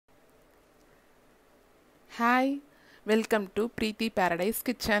Hi, welcome to Preethi paradise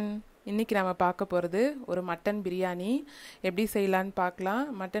kitchen. இன்றைக்கி நம்ம பார்க்க போகிறது ஒரு மட்டன் பிரியாணி எப்படி செய்யலான்னு பார்க்கலாம்.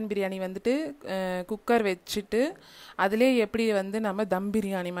 மட்டன் பிரியாணி வந்துட்டு குக்கர் வச்சுட்டு அதிலே எப்படி நம்ம தம்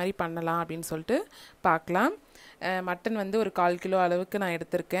பிரியாணி மாதிரி பண்ணலாம் அப்படின்னு சொல்லிட்டு பார்க்கலாம். மட்டன் ஒரு 1/4 கிலோ அளவுக்கு நான்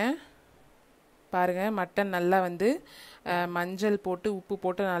எடுத்திருக்கேன். பாருங்கள், மட்டன் நல்லா மஞ்சள் போட்டு உப்பு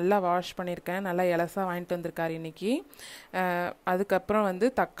போட்டு நல்லா வாஷ் பண்ணியிருக்கேன். நல்லா இலசாக வாங்கிட்டு வந்திருக்காரு இன்றைக்கி. அதுக்கப்புறம்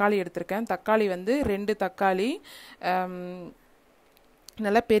தக்காளி எடுத்திருக்கேன். தக்காளி 2 தக்காளி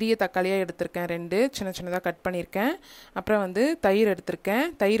நல்லா பெரிய தக்காளியாக எடுத்திருக்கேன். 2 சின்ன சின்னதாக கட் பண்ணியிருக்கேன். அப்புறம் தயிர் எடுத்திருக்கேன்.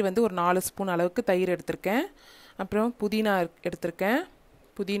 தயிர் ஒரு 4 ஸ்பூன் அளவுக்கு தயிர் எடுத்திருக்கேன். அப்புறம் புதினா எடுத்திருக்கேன்.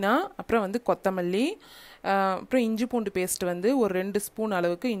 புதினா, அப்புறம் கொத்தமல்லி, அப்புறம் இஞ்சி பூண்டு பேஸ்ட் ஒரு 2 ஸ்பூன்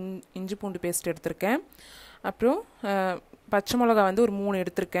அளவுக்கு இஞ்சி பூண்டு பேஸ்ட் எடுத்திருக்கேன். அப்புறம் பச்சை மிளகா ஒரு 3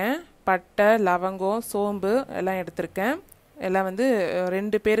 எடுத்திருக்கேன். பட்டை, லவங்கம், சோம்பு எல்லாம் எடுத்திருக்கேன். எல்லாம்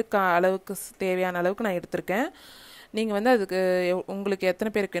 2 பேருக்கு அளவுக்கு தேவையான அளவுக்கு நான் எடுத்திருக்கேன். நீங்கள் அதுக்கு உங்களுக்கு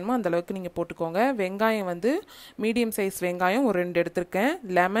எத்தனை பேருக்கு வேணுமோ அந்த அளவுக்கு நீங்கள் போட்டுக்கோங்க. வெங்காயம் மீடியம் சைஸ் வெங்காயம் ஒரு 2 எடுத்திருக்கேன்.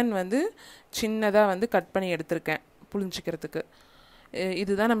 லெமன் சின்னதாக கட் பண்ணி எடுத்திருக்கேன் புளிஞ்சிக்கிறதுக்கு.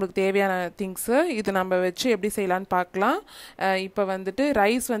 இதுதான் நம்மளுக்கு தேவையான திங்ஸு. இது நம்ம வச்சு எப்படி செய்யலான்னு பார்க்கலாம். இப்போ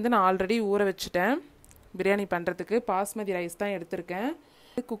ரைஸ் நான் ஆல்ரெடி ஊற வச்சுட்டேன். பிரியாணி பண்ணுறதுக்கு பாஸ்மதி ரைஸ் தான் எடுத்திருக்கேன்.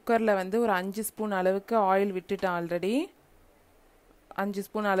 குக்கரில் ஒரு 5 ஸ்பூன் அளவுக்கு ஆயில் விட்டுட்டேன். ஆல்ரெடி 5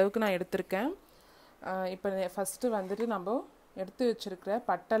 ஸ்பூன் அளவுக்கு நான் எடுத்திருக்கேன். இப்போ ஃபஸ்ட்டு நம்ம எடுத்து வச்சுருக்கிற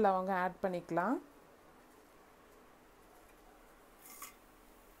பட்டை லவங்கம் ஆட் பண்ணிக்கலாம்.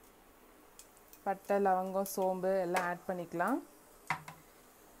 பட்டை, லவங்கம், சோம்பு எல்லாம் ஆட் பண்ணிக்கலாம்.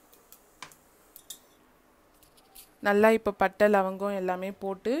 நல்லா இப்போ பட்டை லவங்கம் எல்லாமே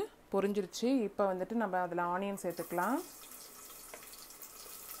போட்டு பொரிஞ்சிருச்சு. இப்போ நம்ம அதில் ஆனியன் சேர்த்துக்கலாம்.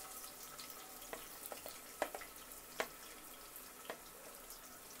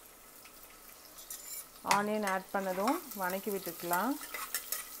 ஆனியன் ஆட் பண்ணதும் வதக்கி விட்டுக்கலாம்.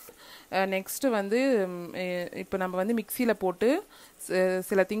 நெக்ஸ்ட்டு இப்போ நம்ம மிக்சியில் போட்டு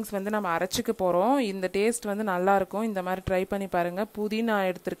சில திங்ஸ் நம்ம அரைச்சிக்க போகிறோம். இந்த டேஸ்ட் நல்லாயிருக்கும். இந்த மாதிரி ட்ரை பண்ணி பாருங்கள். புதினா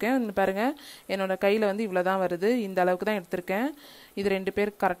எடுத்திருக்கேன். பாருங்கள், என்னோடய கையில் இவ்வளோ தான் வருது. இந்த அளவுக்கு தான் எடுத்திருக்கேன். இது 2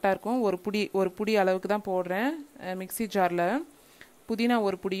 பேருக்கு கரெக்டாக இருக்கும். ஒரு புடி அளவுக்கு தான் போடுறேன் மிக்சி ஜாரில். புதினா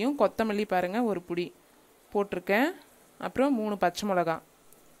ஒரு புடியும், கொத்தமல்லி பாருங்கள் ஒரு புடி போட்டிருக்கேன். அப்புறம் 3 பச்சை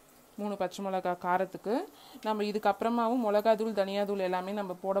மிளகா காரத்துக்கு. நம்ம இதுக்கப்புறமாவும் மிளகாத்தூள், தனியாத்தூள் எல்லாமே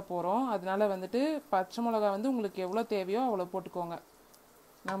நம்ம போட போகிறோம். அதனால் பச்சை மிளகா உங்களுக்கு எவ்வளோ தேவையோ அவ்வளோ போட்டுக்கோங்க.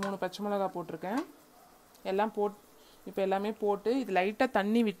 நான் 3 பச்சை மிளகா போட்டிருக்கேன். எல்லாம் இப்போ எல்லாமே போட்டு இது லைட்டாக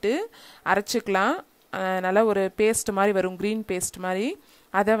தண்ணி விட்டு அரைச்சிக்கலாம். நல்லா ஒரு பேஸ்ட் மாதிரி வரும், க்ரீன் பேஸ்ட் மாதிரி.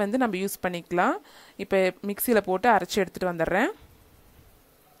 அதை நம்ம யூஸ் பண்ணிக்கலாம். இப்போ மிக்சியில் போட்டு அரைச்சி எடுத்துகிட்டு வந்துடுறேன்.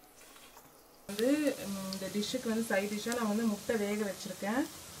 இந்த டிஷ்ஷுக்கு சைட் டிஷ்ஷாக நான் முட்டை வேக வச்சுருக்கேன்.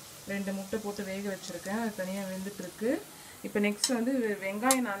 2 முட்டை போட்டு வேக வச்சுருக்கேன். அது தனியாக வெந்துட்டுருக்கு. இப்போ நெக்ஸ்ட்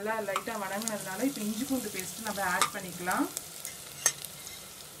வெங்காயம் நல்லா லைட்டாக வதங்கினதுனால இப்போ இஞ்சி பூண்டு பேஸ்ட்டு நம்ம ஆட் பண்ணிக்கலாம்.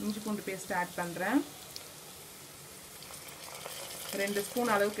 இஞ்சி பூண்டு பேஸ்ட் ஆட் பண்ணுறேன். 2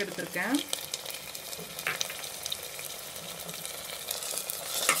 ஸ்பூன் அளவுக்கு எடுத்திருக்கேன்.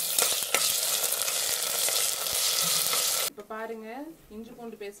 இப்போ பாருங்கள், இஞ்சி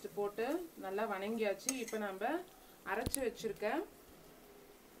பூண்டு பேஸ்ட்டு போட்டு நல்லா வதங்கியாச்சு. இப்போ நம்ம அரைச்சி வச்சுருக்க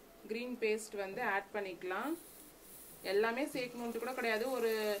க்ரீன் பேஸ்ட் ஆட் பண்ணிக்கலாம். எல்லாமே சேர்க்கணுன்ட்டு கூட கிடையாது. ஒரு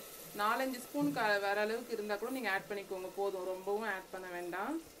 4-5 ஸ்பூன் வர அளவுக்கு இருந்தால் கூட நீங்கள் ஆட் பண்ணிக்கோங்க, போதும். ரொம்பவும் ஆட் பண்ண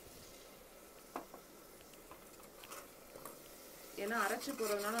வேண்டாம். ஏன்னா அரைச்சி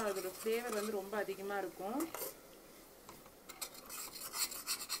போடுறதுனால அதோட ஃப்ளேவர் ரொம்ப அதிகமாக இருக்கும்.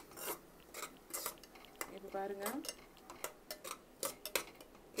 இப்போ பாருங்கள்,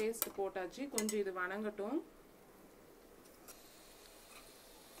 பேஸ்ட் போட்டாச்சு. கொஞ்சம் இது வதங்கட்டும்.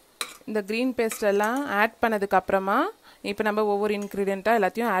 இந்த க்ரீன் பேஸ்ட் எல்லாம் ஆட் பண்ணதுக்கப்புறமா இப்போ நம்ம ஒவ்வொரு இன்க்ரீடியண்ட்டாக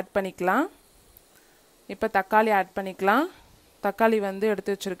எல்லாத்தையும் ஆட் பண்ணிக்கலாம். இப்போ தக்காளி ஆட் பண்ணிக்கலாம். தக்காளி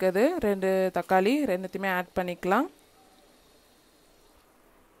எடுத்து வச்சுருக்கிறது 2 தக்காளி, 2த்தையுமே ஆட் பண்ணிக்கலாம்.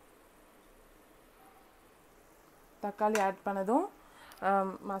 தக்காளி ஆட் பண்ணதும்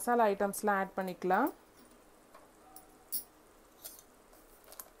மசாலா ஐட்டம்ஸ்லாம் ஆட் பண்ணிக்கலாம்.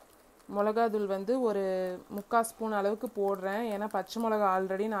 மிளகாத்தூள் ஒரு 3/4 ஸ்பூன் அளவுக்கு போடுறேன். ஏன்னா பச்சை மிளகா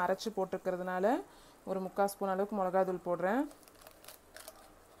ஆல்ரெடி நான் அரைச்சி போட்டிருக்கிறதுனால ஒரு 3/4 ஸ்பூன் அளவுக்கு மிளகாத்தூள் போடுறேன்.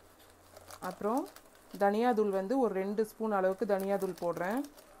 அப்புறம் தனியாத்தூள் ஒரு 2 ஸ்பூன் அளவுக்கு தனியாத்தூள் போடுறேன்.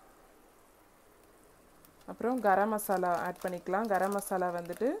 அப்புறம் கரம் மசாலா ஆட் பண்ணிக்கலாம். கரம் மசாலா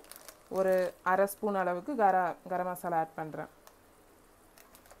ஒரு 1/2 ஸ்பூன் அளவுக்கு கரம் மசாலா ஆட் பண்ணுறேன்.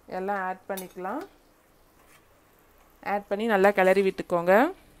 எல்லாம் ஆட் பண்ணிக்கலாம். ஆட் பண்ணி நல்லா கிளறி விட்டுக்கோங்க.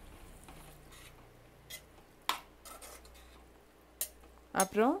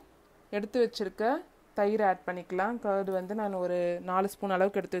 அப்புறம் எடுத்து வச்சுருக்க தயிர் ஆட் பண்ணிக்கலாம். கர்டு வந்து நான் ஒரு 4 ஸ்பூன்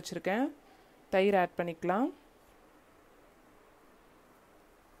அளவுக்கு எடுத்து வச்சுருக்கேன். தயிர் ஆட் பண்ணிக்கலாம்.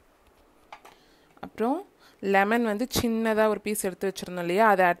 அப்புறம் லெமன் வந்து சின்னதாக ஒரு பீஸ் எடுத்து வச்சுருந்தோம் இல்லையா,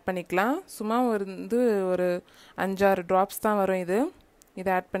 அதை ஆட் பண்ணிக்கலாம். சும்மா ஒரு 5-6 ட்ராப்ஸ் தான் வரும் இது. இதை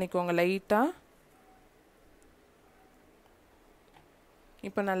ஆட் பண்ணிக்கோங்க லைட்டாக.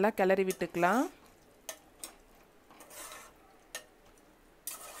 இப்போ நல்லா கிளறி விட்டுக்கலாம்.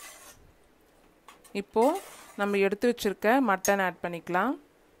 இப்போது நம்ம எடுத்து வச்சுருக்க மட்டன் ஆட் பண்ணிக்கலாம்.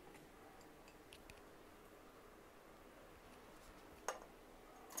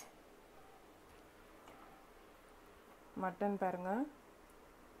 மட்டன் பாருங்கள்,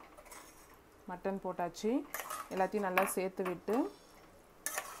 மட்டன் போட்டாச்சு. எல்லாத்தையும் நல்லா சேர்த்து விட்டு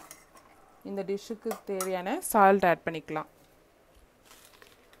இந்த டிஷ்ஷுக்கு தேவையான சால்ட் ஆட் பண்ணிக்கலாம்.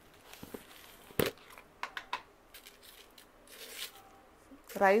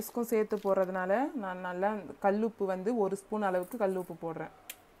 ரைஸ்க்கும் சேர்த்து போடுறதுனால நான் நல்லா கல்லுப்பு வந்து 1 ஸ்பூன் அளவுக்கு கல்லுப்பு போடுறேன்.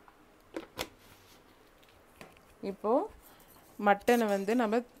 இப்போது மட்டனை வந்து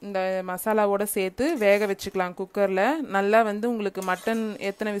நம்ம இந்த மசாலாவோடு சேர்த்து வேக வச்சுக்கலாம் குக்கரில். நல்லா வந்து உங்களுக்கு மட்டன்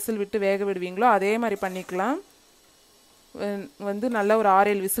எத்தனை விசில் விட்டு வேக விடுவீங்களோ அதே மாதிரி பண்ணிக்கலாம். வந்து நல்லா ஒரு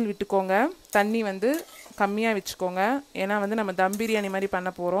 6-7 விசில் விட்டுக்கோங்க. தண்ணி வந்து கம்மியாக வச்சுக்கோங்க. ஏன்னா வந்து நம்ம தம் பிரியாணி மாதிரி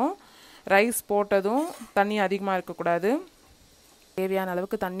பண்ண போகிறோம். ரைஸ் போட்டதும் தண்ணி அதிகமாக இருக்கக்கூடாது. தேவையான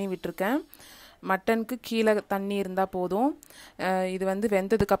அளவுக்கு தண்ணி விட்டுருக்கேன். மட்டனுக்கு கீழே தண்ணி இருந்தால் போதும். இது வந்து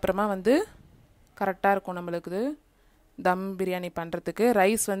வெந்ததுக்கப்புறமா வந்து கரெக்டாக இருக்கும் நம்மளுக்கு தம் பிரியாணி பண்ணுறதுக்கு.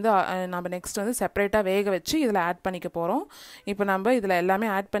 ரைஸ் வந்து நம்ம நெக்ஸ்ட் வந்து செப்பரேட்டாக வேக வச்சு இதில் ஆட் பண்ணிக்க போகிறோம். இப்போ நம்ம இதில் எல்லாமே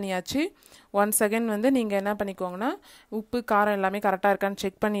ஆட் பண்ணியாச்சு. 1 செகண்ட் வந்து நீங்கள் என்ன பண்ணிக்கோங்கன்னா உப்பு காரம் எல்லாமே கரெக்டாக இருக்கான்னு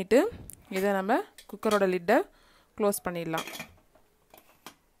செக் பண்ணிவிட்டு இதை நம்ம குக்கரோட லிட்டை க்ளோஸ் பண்ணிடலாம்.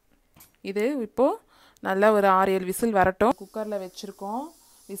 இது இப்போது நல்லா ஒரு 6-7 விசில் வரட்டும். குக்கரில் வச்சுருக்கோம்,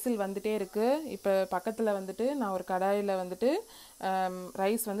 விசில் வந்துட்டே இருக்குது. இப்போ பக்கத்தில் வந்துட்டு நான் ஒரு கடாயில் வந்துட்டு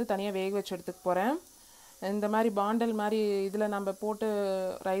ரைஸ் வந்து தனியாக வேக வச்சு எடுத்துக்க போகிறேன். இந்த மாதிரி பாண்டல் மாதிரி இதில் நம்ம போட்டு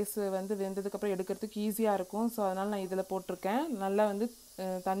ரைஸ் வந்து வெந்ததுக்கப்புறம் எடுக்கிறதுக்கு ஈஸியாக இருக்கும். ஸோ அதனால் நான் இதில் போட்டிருக்கேன். நல்லா வந்து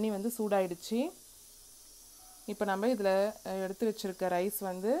தண்ணி வந்து சூடாயிடுச்சு. இப்போ நம்ம இதில் எடுத்து வச்சுருக்க ரைஸ்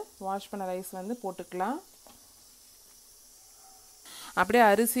வந்து வாஷ் பண்ண ரைஸ் வந்து போட்டுக்கலாம். அப்படியே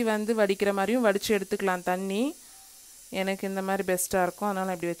அரிசி வந்து வடிக்கிற மாதிரியும் வடித்து எடுத்துக்கலாம் தண்ணி. எனக்கு இந்த மாதிரி பெஸ்ட்டாக இருக்கும், அதனால்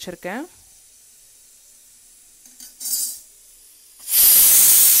நான் இப்படி வச்சுருக்கேன்.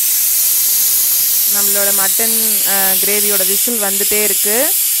 நம்மளோட மட்டன் கிரேவியோட விசில் வந்துட்டே இருக்குது.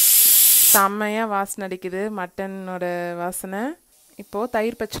 செம்மையாக வாசனை அடிக்குது, மட்டனோட வாசனை. இப்போது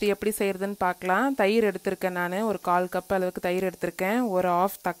தயிர் பச்சடி எப்படி செய்கிறதுன்னு பார்க்கலாம். தயிர் எடுத்திருக்கேன் நான், ஒரு 1/4 கப் அளவுக்கு தயிர் எடுத்திருக்கேன். ஒரு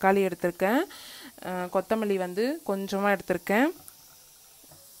 ½ தக்காளி எடுத்திருக்கேன். கொத்தமல்லி வந்து கொஞ்சமாக எடுத்திருக்கேன்.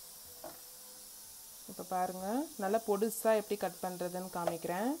 இப்போ பாருங்கள், நல்லா பொடுசாக எப்படி கட் பண்ணுறதுன்னு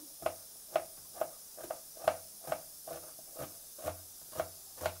காமிக்கிறேன்.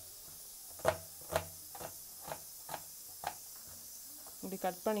 இப்படி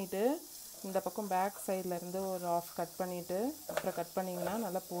கட் பண்ணிவிட்டு இந்த பக்கம் பேக் சைடில் இருந்து ஒரு ½ கட் பண்ணிவிட்டு அப்புறம் கட் பண்ணிங்கன்னா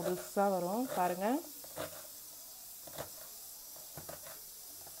நல்லா பொடுசாக வரும். பாருங்கள்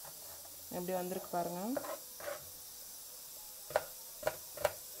எப்படி வந்திருக்கு பாருங்கள்.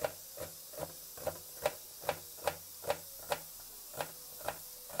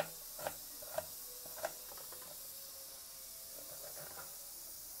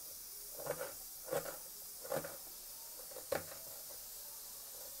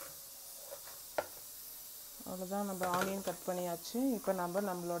 அவ்வளோதான், நம்ம ஆனியன் கட் பண்ணியாச்சு. இப்போ நம்ம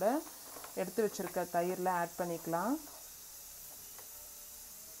நம்மளோட எடுத்து வச்சுருக்க தயிரில் ஆட் பண்ணிக்கலாம்.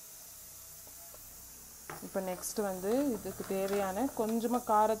 இப்போ நெக்ஸ்ட்டு வந்து இதுக்கு தேவையான கொஞ்சமாக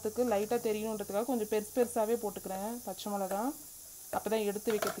காரத்துக்கு லைட்டாக தெரியணுன்றதுக்காக கொஞ்சம் பெருசாகவே போட்டுக்கிறேன் பச்சை மிளகா. அப்போ தான்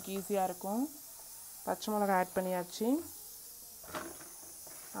எடுத்து வைக்கிறதுக்கு ஈஸியாக இருக்கும். பச்சை மிளகா ஆட் பண்ணியாச்சு.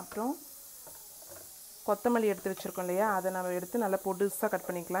 அப்புறம் கொத்தமல்லி எடுத்து வச்சுருக்கோம் இல்லையா, அதை நம்ம எடுத்து நல்லா பொடுசாக கட்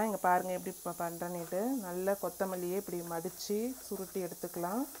பண்ணிக்கலாம். இங்கே பாருங்கள் எப்படி பண்ணுறேன்னுட்டு. நல்லா கொத்தமல்லியே இப்படி மடித்து சுருட்டி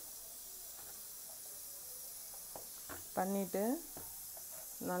எடுத்துக்கலாம். பண்ணிவிட்டு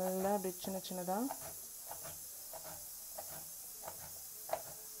நல்லா அப்படி சின்ன சின்னதாக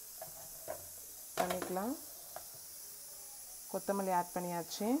பண்ணிக்கலாம். கொத்தமல்லி ஆட்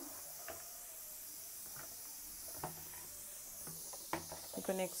பண்ணியாச்சு.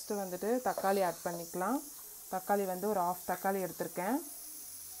 இப்போ நெக்ஸ்ட்டு வந்துட்டு தக்காளி ஆட் பண்ணிக்கலாம். தக்காளி வந்து ஒரு ½ தக்காளி எடுத்திருக்கேன்.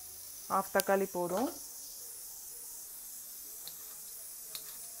 ½ தக்காளி போதும்.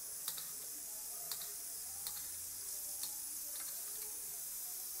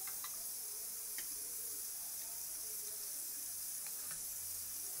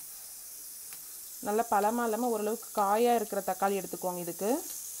 நல்லா பழமாக இல்லாமல் ஓரளவுக்கு காயாக இருக்கிற தக்காளி எடுத்துக்கோங்க இதுக்கு.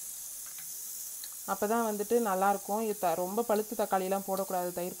 அப்போ தான் வந்துட்டு நல்லாயிருக்கும். இது ரொம்ப பழுத்து தக்காளியெலாம் போடக்கூடாது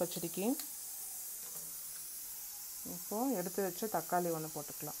தயிர் பச்சடிக்கு. இப்போது எடுத்து வச்ச தக்காளி ஒன்று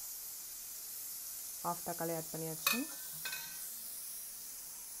போட்டுக்கலாம். ஆஃப் தக்காளி ஆட் பண்ணியாச்சு.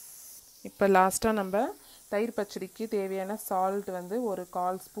 இப்போ லாஸ்ட்டாக நம்ம தயிர் பச்சடிக்கு தேவையான சால்ட் வந்து ஒரு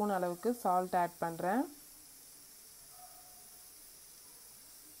 1/4 ஸ்பூன் அளவுக்கு சால்ட் ஆட் பண்ணுறேன்.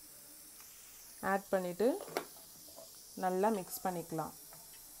 ஆட் பண்ணிவிட்டு நல்லா மிக்ஸ் பண்ணிக்கலாம்.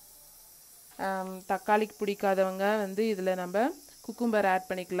 தக்காளிக்கு பிடிக்காதவங்க வந்து இதில் நம்ம குக்கும்பர் ஆட்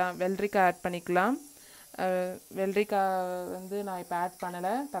பண்ணிக்கலாம், வெள்ளரிக்காய் ஆட் பண்ணிக்கலாம். வெள்ளரிக்காய் வந்து நான் இப்போ ஆட்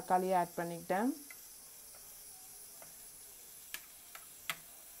பண்ணலை, தக்காளியை ஆட் பண்ணிக்கிட்டேன்.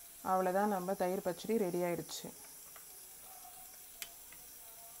 அவ்வளோதான், நம்ம தயிர் பச்சடி ரெடி ஆயிடுச்சு.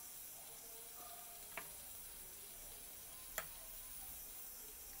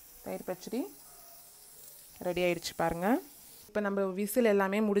 தயிர் பச்சடி ரெடி ஆயிடுச்சு பாருங்கள். இப்போ நம்ம விசில்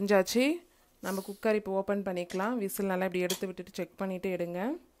எல்லாமே முடிஞ்சாச்சு. நம்ம குக்கர் இப்போ ஓப்பன் பண்ணிக்கலாம். விசில் நல்லா இப்படி எடுத்து விட்டுட்டு செக் பண்ணிவிட்டு எடுங்க.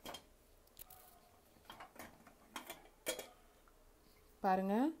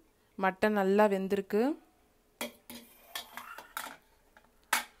 பாருங்கள், மட்டன் நல்லா வெந்திருக்கு.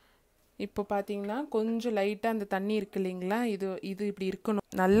 இப்போ பார்த்தீங்கன்னா கொஞ்சம் லைட்டாக அந்த தண்ணி இருக்கு இல்லைங்களா, இது இப்படி இருக்கணும்.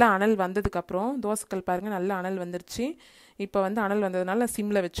 நல்லா அனல் வந்ததுக்கப்புறம் தோசைக்கல் பாருங்கள் நல்லா அனல் வந்துருச்சு. இப்போ வந்து அனல் வந்ததுனால நான்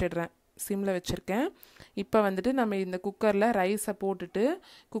சிம்மில் வச்சுருக்கேன். இப்போ வந்துட்டு நம்ம இந்த குக்கரில் ரைஸை போட்டுட்டு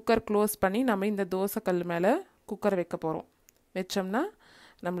குக்கர் க்ளோஸ் பண்ணி நம்ம இந்த தோசைக்கல் மேலே குக்கரை வைக்க போகிறோம். வச்சோம்னா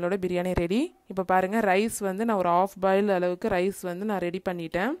நம்மளோட பிரியாணி ரெடி. இப்போ பாருங்கள், ரைஸ் வந்து நான் ஒரு 1/2 பாயில் அளவுக்கு ரைஸ் வந்து நான் ரெடி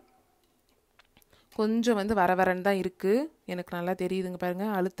பண்ணிட்டேன். கொஞ்சம் வந்து வரன்னு தான் இருக்குது, எனக்கு நல்லா தெரியுதுங்க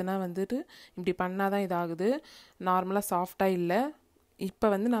பாருங்கள். அழுத்துனா வந்துட்டு இப்படி பண்ணால் தான் இதாகுது, நார்மலாக சாஃப்டாக இல்லை. இப்போ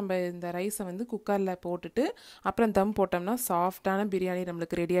வந்து நம்ம இந்த ரைஸை வந்து குக்கரில் போட்டுட்டு அப்புறம் தம் போட்டோம்னா சாஃப்டான பிரியாணி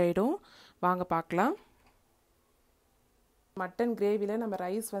நம்மளுக்கு ரெடி ஆகிடும். வாங்க பார்க்கலாம். மட்டன் கிரேவியில் நம்ம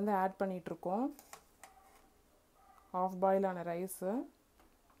ரைஸ் வந்து ஆட் பண்ணிகிட்ருக்கோம். 1/2 பாயில் ஆன ரைஸு.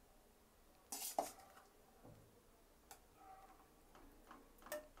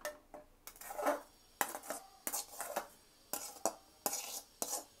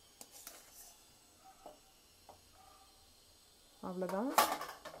 அவ்வளோதான்,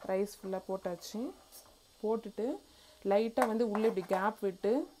 ரைஸ் ஃபுல்லாக போட்டாச்சு. போட்டுட்டு லைட்டாக வந்து உள்ளே இப்படி கேப்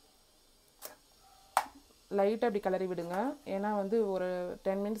விட்டு லைட்டாக இப்படி கிளறி விடுங்க. ஏன்னா வந்து ஒரு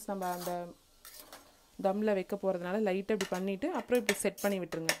 10 மினிட்ஸ் நம்ம அந்த தம்மில் வைக்க போகிறதுனால லைட்டாக இப்படி பண்ணிவிட்டு அப்புறம் இப்படி செட் பண்ணி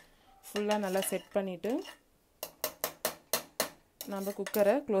விட்டுருங்க. ஃபுல்லாக நல்லா செட் பண்ணிவிட்டு நம்ம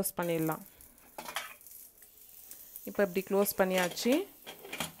குக்கரை க்ளோஸ் பண்ணிடலாம். இப்போ இப்படி க்ளோஸ் பண்ணியாச்சு.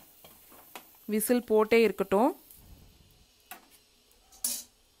 விசில் போட்டே இருக்கட்டும்.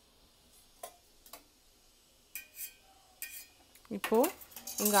 இப்போது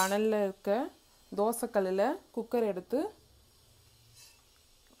இங்கே அனலில் இருக்க தோசைக்கல்லில் குக்கர் எடுத்து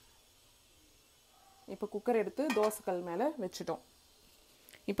தோசைக்கல் மேலே வச்சுட்டோம்.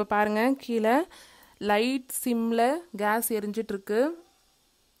 இப்போ பாருங்கள், கீழே லைட் சிம்மில் கேஸ் எரிஞ்சிட்ருக்கு.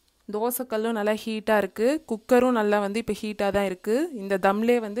 தோசைக்கல்லும் நல்லா ஹீட்டாக இருக்குது, குக்கரும் நல்லா வந்து இப்போ ஹீட்டாக தான் இருக்குது. இந்த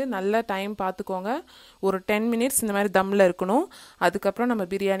தம்லே வந்து நல்லா டைம் பார்த்துக்கோங்க. ஒரு 10 மினிட்ஸ் இந்த மாதிரி தம்மில் இருக்கணும். அதுக்கப்புறம் நம்ம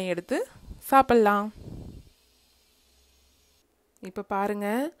பிரியாணி எடுத்து சாப்பிட்லாம். இப்போ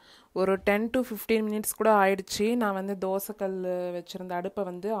பாருங்கள், ஒரு 10 to 15 மினிட்ஸ் கூட ஆயிடுச்சு. நான் வந்து தோசைக்கல் வச்சுருந்த அடுப்பை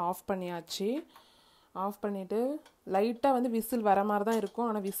வந்து ஆஃப் பண்ணியாச்சு. ஆஃப் பண்ணிவிட்டு லைட்டாக வந்து விசில் வர மாதிரி தான் இருக்கும்,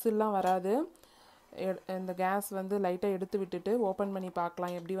 ஆனால் விசில்லாம் வராது. இந்த கேஸ் வந்து லைட்டாக எடுத்து விட்டுட்டு ஓப்பன் பண்ணி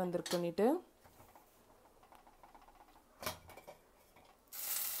பார்க்கலாம் எப்படி வந்திருக்குன்னுட்டு.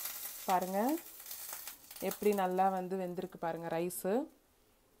 பாருங்கள் எப்படி நல்லா வந்து வெந்திருக்கு பாருங்கள். ரைஸு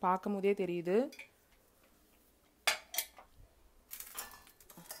பார்க்கும் போதே தெரியுது.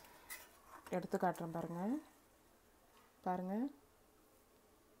 எடுத்து காட்டுறேன் பாருங்கள். பாருங்கள்,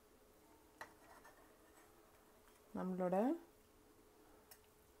 நம்மளோட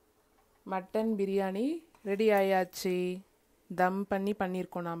மட்டன் பிரியாணி ரெடி ஆயாச்சு. தம்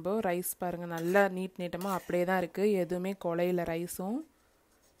பண்ணியிருக்கோம் நம்ம. ரைஸ் பாருங்கள் நல்லா நீட்டமாக அப்படியே தான் இருக்குது, எதுவுமே குழையில ரைஸும்.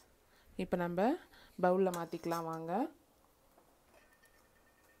 இப்போ நம்ம பவுலில் மாற்றிக்கலாம் வாங்க.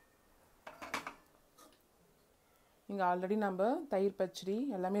 இங்கே ஆல்ரெடி நம்ம தயிர் பச்சடி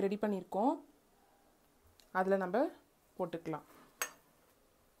எல்லாமே ரெடி பண்ணியிருக்கோம், அதில் நம்ம போட்டுக்கலாம்.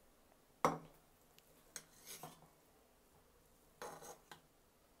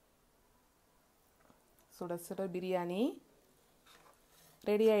 சுட சுட பிரியாணி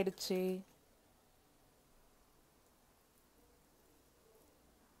ரெடி ஆயிடுச்சு.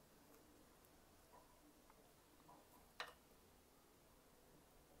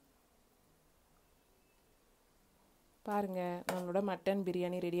 பாருங்க, நம்மளோட மட்டன்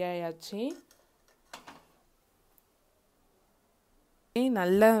பிரியாணி ரெடி ஆயாச்சு.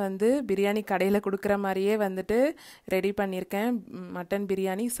 நல்லா வந்து பிரியாணி கடையில் கொடுக்குற மாதிரியே வந்துட்டு ரெடி பண்ணியிருக்கேன். மட்டன்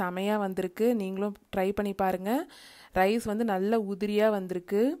பிரியாணி செமையாக வந்திருக்கு. நீங்களும் ட்ரை பண்ணி பாருங்கள். ரைஸ் வந்து நல்ல உதிரியாக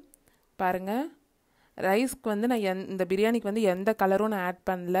வந்திருக்கு பாருங்கள். ரைஸ்க்கு வந்து நான் இந்த பிரியாணிக்கு வந்து எந்த கலரும் நான் ஆட்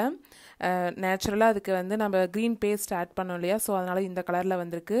பண்ணல. நேச்சுரலாக அதுக்கு வந்து நம்ம க்ரீன் பேஸ்ட் ஆட் பண்ணோம் இல்லையா, ஸோ அதனால் இந்த கலரில்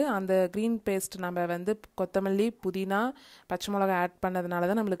வந்திருக்கு. அந்த க்ரீன் பேஸ்ட் நம்ம வந்து கொத்தமல்லி, புதினா, பச்சை மிளகா ஆட் பண்ணதுனால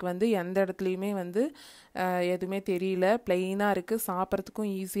தான் நம்மளுக்கு வந்து எந்த இடத்துலையுமே வந்து எதுவுமே தெரியல. ப்ளெயினாக இருக்குது,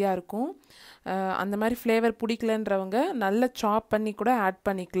 சாப்பிட்றதுக்கும் ஈஸியாக இருக்கும். அந்த மாதிரி ஃப்ளேவர் பிடிக்கலன்றவங்க நல்லா சாப் பண்ணி கூட ஆட்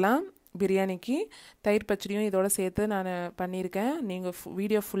பண்ணிக்கலாம். பிரியாணிக்கு தயிர் பச்சடியும் இதோட சேர்த்து நான் பண்ணியிருக்கேன். நீங்கள்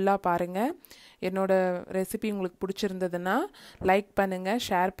வீடியோ ஃபுல்லாக பாருங்கள். என்னோடய ரெசிபி உங்களுக்கு பிடிச்சிருந்ததுன்னா லைக் பண்ணுங்கள்,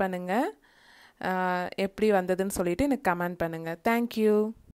 ஷேர் பண்ணுங்கள். எப்படி வந்ததுன்னு சொல்லிவிட்டு எனக்கு கமெண்ட் பண்ணுங்கள். தேங்க்யூ.